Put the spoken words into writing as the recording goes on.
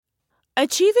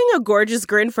Achieving a gorgeous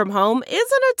grin from home isn't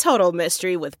a total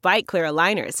mystery with Bite Clear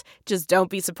aligners. Just don't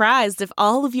be surprised if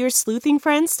all of your sleuthing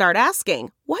friends start asking,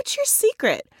 "What's your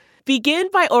secret?" Begin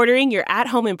by ordering your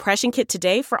at-home impression kit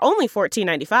today for only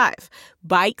 $14.95.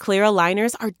 Bite Clear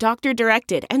aligners are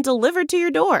doctor-directed and delivered to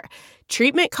your door.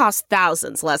 Treatment costs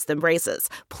thousands less than braces.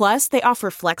 Plus, they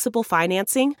offer flexible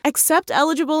financing, accept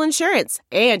eligible insurance,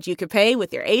 and you can pay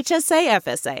with your HSA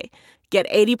FSA. Get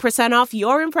 80% off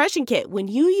your impression kit when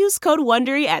you use code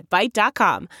WONDERY at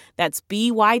Byte.com. That's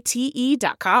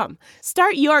BYTE.com.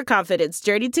 Start your confidence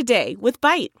journey today with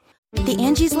Byte. The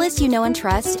Angie's List you know and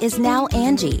trust is now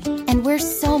Angie, and we're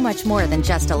so much more than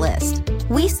just a list.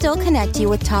 We still connect you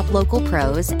with top local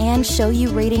pros and show you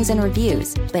ratings and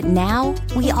reviews, but now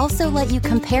we also let you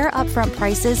compare upfront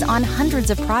prices on hundreds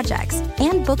of projects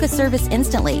and book a service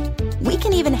instantly. We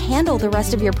can even handle the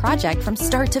rest of your project from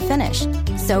start to finish.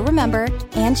 So remember,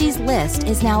 Angie's List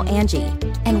is now Angie,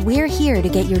 and we're here to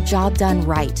get your job done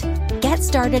right. Get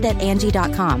started at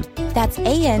Angie.com. That's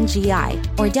ANGI,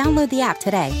 or download the app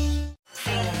today.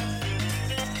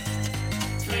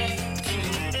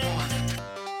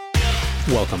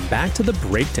 Welcome back to The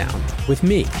Breakdown with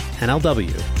me,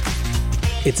 NLW.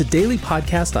 It's a daily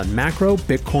podcast on macro,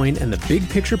 Bitcoin, and the big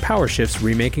picture power shifts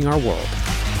remaking our world.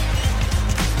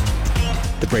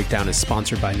 The Breakdown is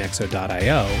sponsored by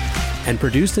Nexo.io and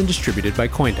produced and distributed by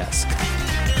CoinDesk.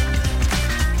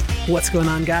 What's going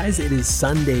on, guys? It is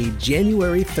Sunday,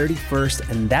 January 31st,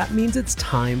 and that means it's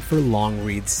time for Long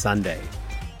Read Sunday.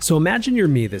 So imagine you're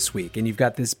me this week and you've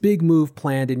got this big move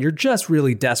planned and you're just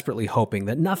really desperately hoping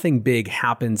that nothing big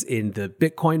happens in the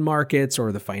Bitcoin markets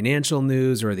or the financial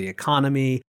news or the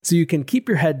economy, so you can keep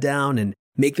your head down and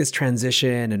make this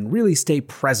transition and really stay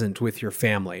present with your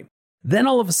family. Then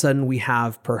all of a sudden we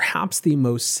have perhaps the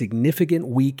most significant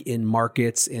week in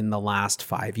markets in the last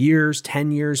 5 years, 10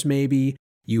 years maybe.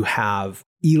 You have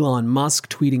Elon Musk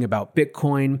tweeting about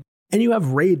Bitcoin, and you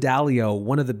have Ray Dalio,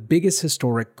 one of the biggest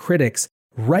historic critics,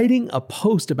 writing a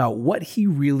post about what he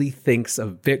really thinks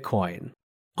of Bitcoin.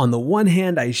 On the one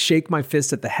hand, I shake my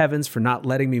fist at the heavens for not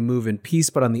letting me move in peace,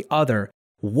 but on the other,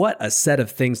 what a set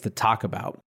of things to talk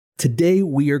about. Today,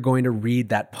 we are going to read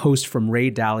that post from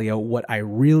Ray Dalio, what I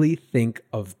really think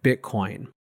of Bitcoin.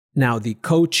 Now, the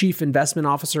co-chief investment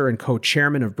officer and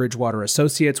co-chairman of Bridgewater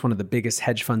Associates, one of the biggest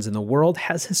hedge funds in the world,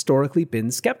 has historically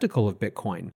been skeptical of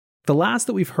Bitcoin. The last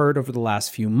that we've heard over the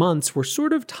last few months were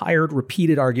sort of tired,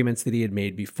 repeated arguments that he had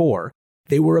made before.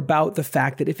 They were about the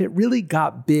fact that if it really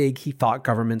got big, he thought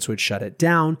governments would shut it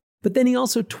down, but then he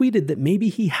also tweeted that maybe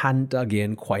he hadn't dug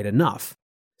in quite enough.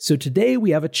 So today we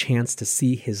have a chance to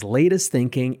see his latest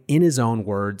thinking in his own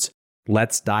words.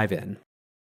 Let's dive in.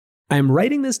 I am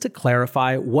writing this to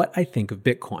clarify what I think of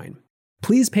Bitcoin.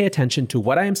 Please pay attention to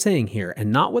what I am saying here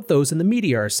and not what those in the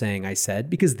media are saying I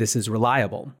said, because this is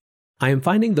reliable. I am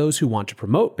finding those who want to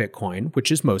promote Bitcoin,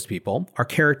 which is most people, are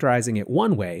characterizing it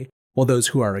one way, while those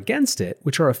who are against it,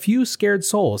 which are a few scared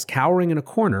souls cowering in a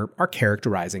corner, are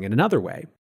characterizing it another way.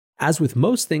 As with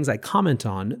most things I comment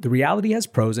on, the reality has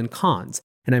pros and cons,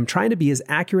 and I'm trying to be as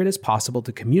accurate as possible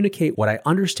to communicate what I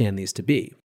understand these to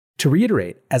be. To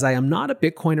reiterate, as I am not a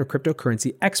Bitcoin or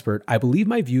cryptocurrency expert, I believe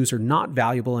my views are not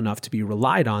valuable enough to be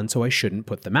relied on, so I shouldn't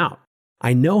put them out.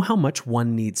 I know how much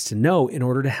one needs to know in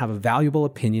order to have a valuable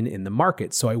opinion in the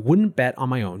market, so I wouldn't bet on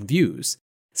my own views.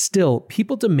 Still,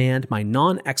 people demand my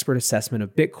non-expert assessment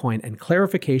of Bitcoin, and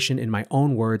clarification in my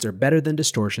own words are better than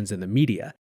distortions in the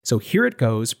media. So here it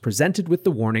goes, presented with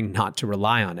the warning not to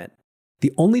rely on it.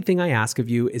 The only thing I ask of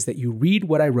you is that you read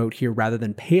what I wrote here rather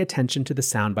than pay attention to the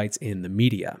sound bites in the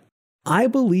media. I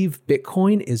believe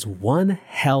Bitcoin is one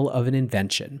hell of an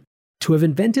invention. To have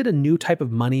invented a new type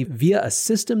of money via a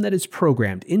system that is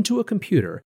programmed into a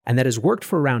computer and that has worked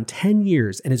for around 10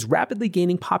 years and is rapidly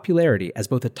gaining popularity as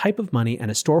both a type of money and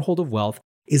a storehold of wealth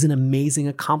is an amazing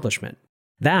accomplishment.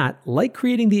 That, like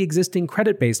creating the existing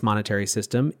credit-based monetary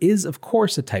system, is of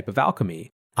course a type of alchemy,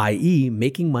 i.e.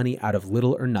 making money out of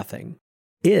little or nothing.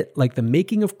 It, like the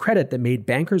making of credit that made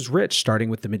bankers rich starting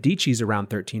with the Medicis around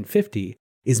 1350,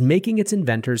 is making its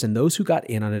inventors and those who got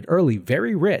in on it early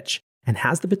very rich, and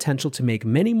has the potential to make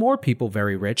many more people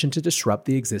very rich and to disrupt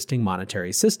the existing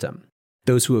monetary system.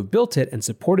 Those who have built it and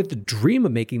supported the dream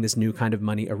of making this new kind of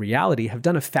money a reality have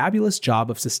done a fabulous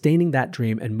job of sustaining that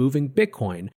dream and moving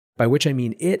Bitcoin, by which I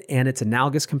mean it and its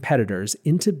analogous competitors,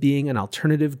 into being an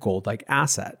alternative gold-like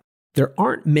asset. There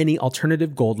aren't many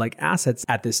alternative gold-like assets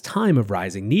at this time of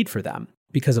rising need for them,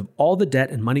 because of all the debt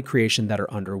and money creation that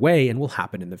are underway and will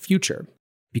happen in the future.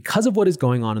 Because of what is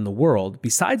going on in the world,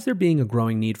 besides there being a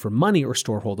growing need for money or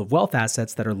storehold of wealth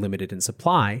assets that are limited in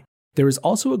supply, there is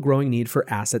also a growing need for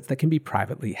assets that can be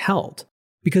privately held.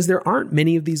 Because there aren't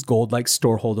many of these gold-like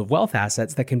storehold of wealth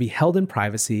assets that can be held in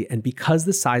privacy, and because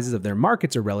the sizes of their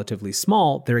markets are relatively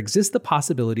small, there exists the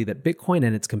possibility that Bitcoin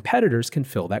and its competitors can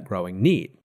fill that growing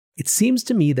need. It seems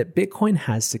to me that Bitcoin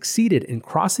has succeeded in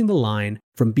crossing the line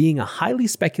from being a highly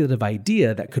speculative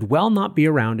idea that could well not be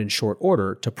around in short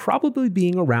order to probably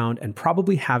being around and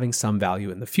probably having some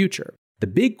value in the future. The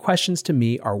big questions to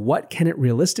me are, what can it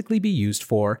realistically be used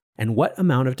for, and what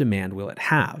amount of demand will it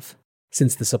have?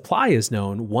 Since the supply is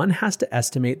known, one has to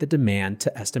estimate the demand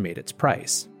to estimate its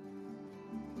price.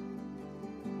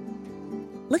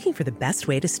 Looking for the best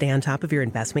way to stay on top of your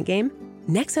investment game?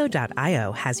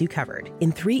 Nexo.io has you covered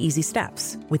in 3 easy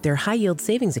steps with their high-yield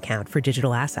savings account for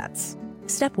digital assets.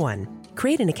 Step 1.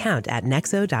 Create an account at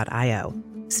Nexo.io.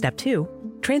 Step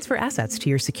 2. Transfer assets to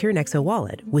your secure Nexo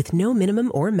wallet with no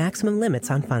minimum or maximum limits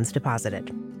on funds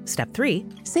deposited. Step 3.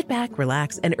 Sit back,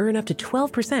 relax, and earn up to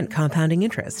 12% compounding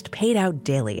interest paid out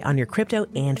daily on your crypto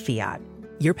and fiat.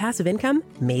 Your passive income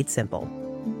made simple.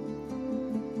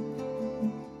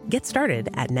 Get started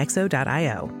at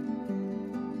Nexo.io.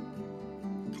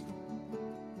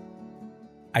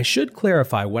 I should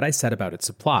clarify what I said about its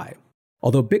supply.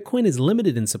 Although Bitcoin is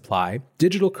limited in supply,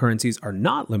 digital currencies are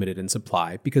not limited in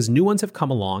supply because new ones have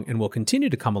come along and will continue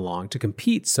to come along to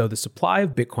compete, so the supply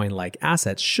of Bitcoin-like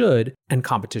assets should, and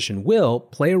competition will,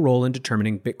 play a role in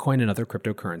determining Bitcoin and other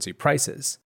cryptocurrency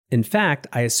prices. In fact,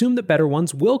 I assume that better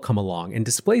ones will come along and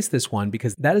displace this one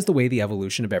because that is the way the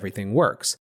evolution of everything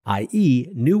works, i.e.,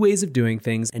 new ways of doing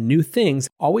things and new things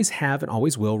always have and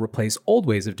always will replace old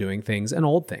ways of doing things and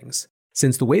old things.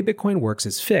 Since the way Bitcoin works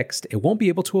is fixed, it won't be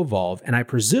able to evolve, and I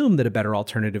presume that a better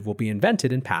alternative will be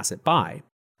invented and pass it by.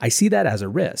 I see that as a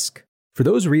risk. For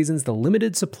those reasons, the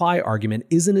limited supply argument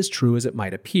isn't as true as it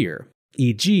might appear.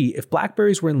 E.g., if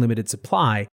BlackBerries were in limited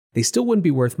supply, they still wouldn't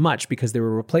be worth much because they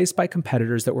were replaced by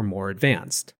competitors that were more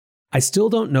advanced. I still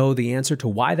don't know the answer to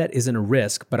why that isn't a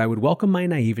risk, but I would welcome my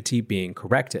naivety being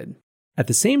corrected. At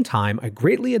the same time, I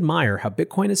greatly admire how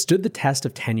Bitcoin has stood the test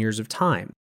of 10 years of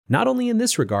time. Not only in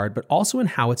this regard, but also in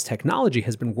how its technology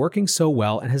has been working so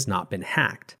well and has not been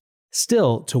hacked.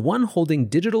 Still, to one holding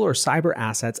digital or cyber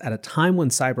assets at a time when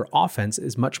cyber offense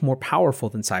is much more powerful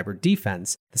than cyber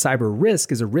defense, the cyber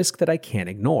risk is a risk that I can't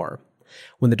ignore.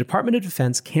 When the Department of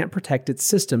Defense can't protect its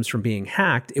systems from being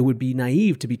hacked, it would be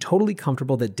naive to be totally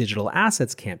comfortable that digital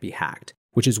assets can't be hacked,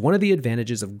 which is one of the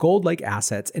advantages of gold-like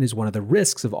assets and is one of the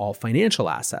risks of all financial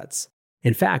assets.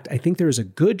 In fact, I think there is a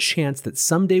good chance that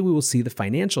someday we will see the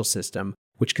financial system,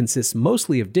 which consists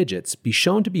mostly of digits, be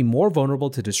shown to be more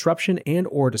vulnerable to disruption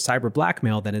and/or to cyber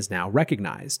blackmail than is now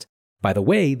recognized. By the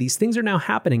way, these things are now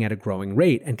happening at a growing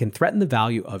rate and can threaten the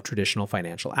value of traditional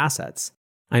financial assets.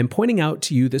 I am pointing out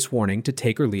to you this warning to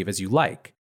take or leave as you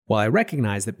like. While I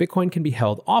recognize that Bitcoin can be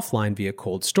held offline via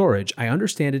cold storage, I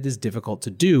understand it is difficult to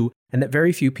do and that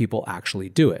very few people actually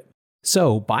do it.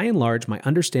 So, by and large, my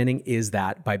understanding is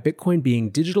that by Bitcoin being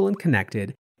digital and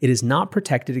connected, it is not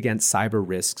protected against cyber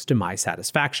risks to my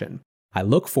satisfaction. I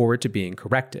look forward to being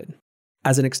corrected.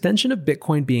 As an extension of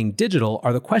Bitcoin being digital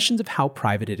are the questions of how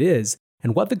private it is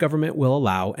and what the government will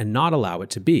allow and not allow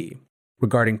it to be.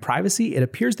 Regarding privacy, it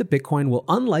appears that Bitcoin will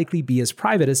unlikely be as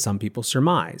private as some people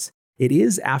surmise. It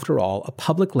is, after all, a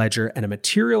public ledger and a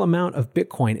material amount of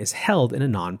Bitcoin is held in a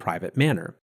non-private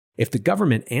manner. If the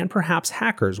government and perhaps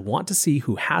hackers want to see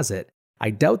who has it, I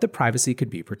doubt that privacy could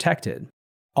be protected.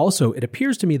 Also, it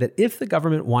appears to me that if the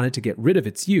government wanted to get rid of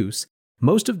its use,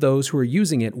 most of those who are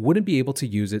using it wouldn't be able to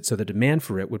use it, so the demand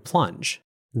for it would plunge.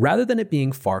 Rather than it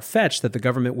being far-fetched that the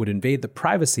government would invade the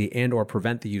privacy and/or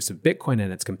prevent the use of Bitcoin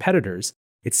and its competitors,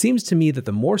 it seems to me that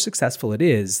the more successful it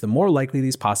is, the more likely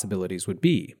these possibilities would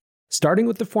be. Starting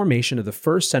with the formation of the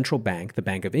first central bank, the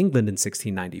Bank of England in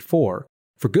 1694,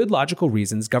 for good logical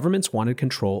reasons, governments wanted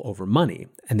control over money,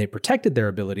 and they protected their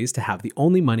abilities to have the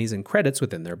only monies and credits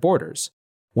within their borders.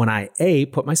 When I A,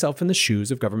 put myself in the shoes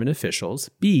of government officials,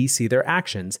 B, see their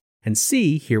actions, and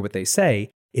C, hear what they say,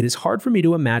 it is hard for me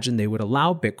to imagine they would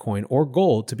allow Bitcoin or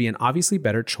gold to be an obviously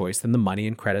better choice than the money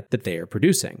and credit that they are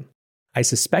producing. I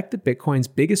suspect that Bitcoin's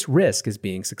biggest risk is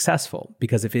being successful,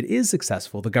 because if it is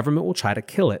successful, the government will try to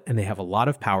kill it, and they have a lot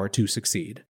of power to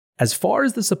succeed. As far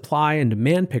as the supply and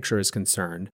demand picture is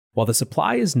concerned, while the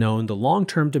supply is known, the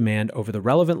long-term demand over the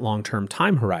relevant long-term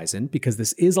time horizon, because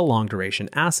this is a long-duration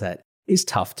asset, is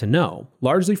tough to know,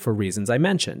 largely for reasons I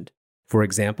mentioned. For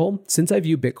example, since I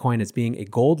view Bitcoin as being a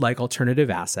gold-like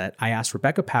alternative asset, I asked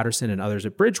Rebecca Patterson and others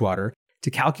at Bridgewater to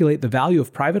calculate the value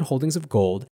of private holdings of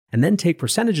gold and then take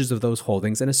percentages of those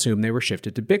holdings and assume they were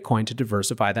shifted to Bitcoin to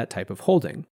diversify that type of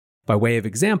holding. By way of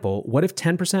example, what if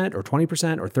 10% or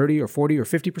 20% or 30 or 40 or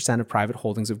 50% of private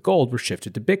holdings of gold were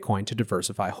shifted to Bitcoin to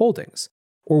diversify holdings?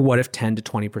 Or what if 10 to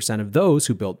 20% of those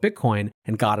who built Bitcoin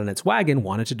and got on its wagon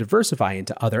wanted to diversify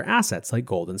into other assets like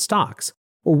gold and stocks?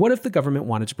 Or what if the government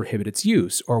wanted to prohibit its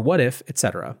use? Or what if,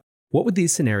 etc.? What would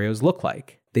these scenarios look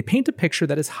like? They paint a picture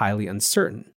that is highly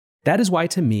uncertain. That is why,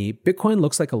 to me, Bitcoin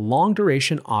looks like a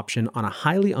long-duration option on a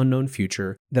highly unknown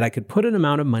future that I could put an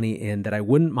amount of money in that I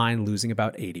wouldn't mind losing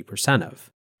about 80% of.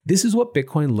 This is what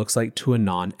Bitcoin looks like to a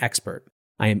non-expert.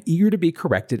 I am eager to be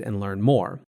corrected and learn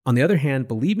more. On the other hand,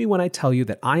 believe me when I tell you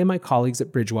that I and my colleagues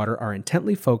at Bridgewater are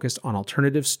intently focused on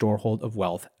alternative storehold of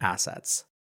wealth assets.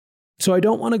 So I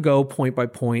don't want to go point by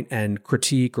point and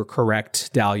critique or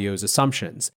correct Dalio's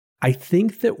assumptions. I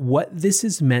think that what this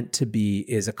is meant to be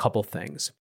is a couple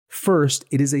things. First,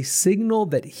 it is a signal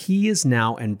that he is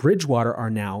now and Bridgewater are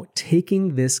now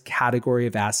taking this category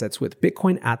of assets with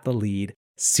Bitcoin at the lead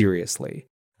seriously.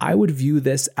 I would view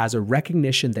this as a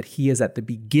recognition that he is at the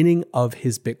beginning of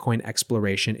his Bitcoin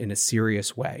exploration in a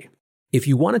serious way. If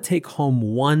you want to take home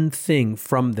one thing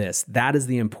from this, that is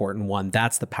the important one.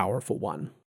 That's the powerful one.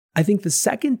 I think the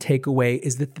second takeaway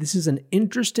is that this is an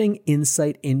interesting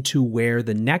insight into where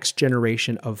the next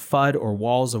generation of FUD or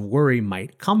walls of worry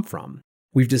might come from.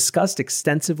 We've discussed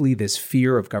extensively this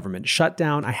fear of government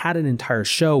shutdown. I had an entire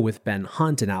show with Ben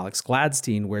Hunt and Alex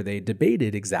Gladstein where they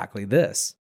debated exactly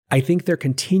this. I think there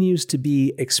continues to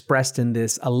be expressed in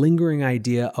this a lingering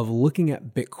idea of looking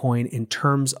at Bitcoin in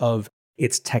terms of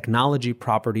its technology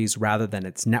properties rather than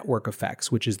its network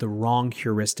effects, which is the wrong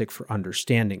heuristic for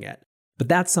understanding it. But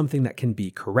that's something that can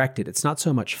be corrected. It's not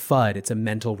so much FUD, it's a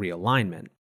mental realignment.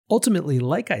 Ultimately,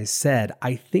 like I said,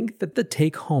 I think that the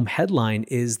take-home headline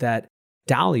is that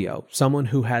Dalio, someone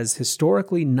who has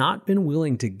historically not been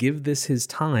willing to give this his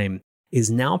time, is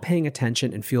now paying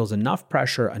attention and feels enough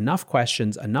pressure, enough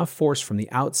questions, enough force from the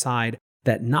outside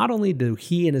that not only do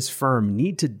he and his firm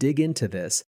need to dig into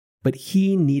this, but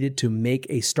he needed to make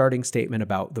a starting statement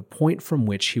about the point from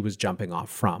which he was jumping off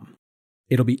from.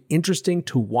 It'll be interesting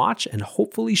to watch and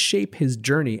hopefully shape his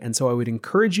journey, and so I would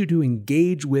encourage you to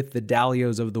engage with the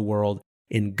Dalios of the world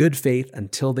in good faith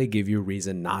until they give you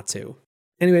reason not to.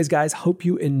 Anyways, guys, hope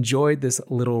you enjoyed this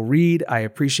little read. I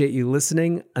appreciate you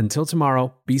listening. Until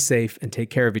tomorrow, be safe and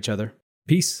take care of each other.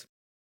 Peace.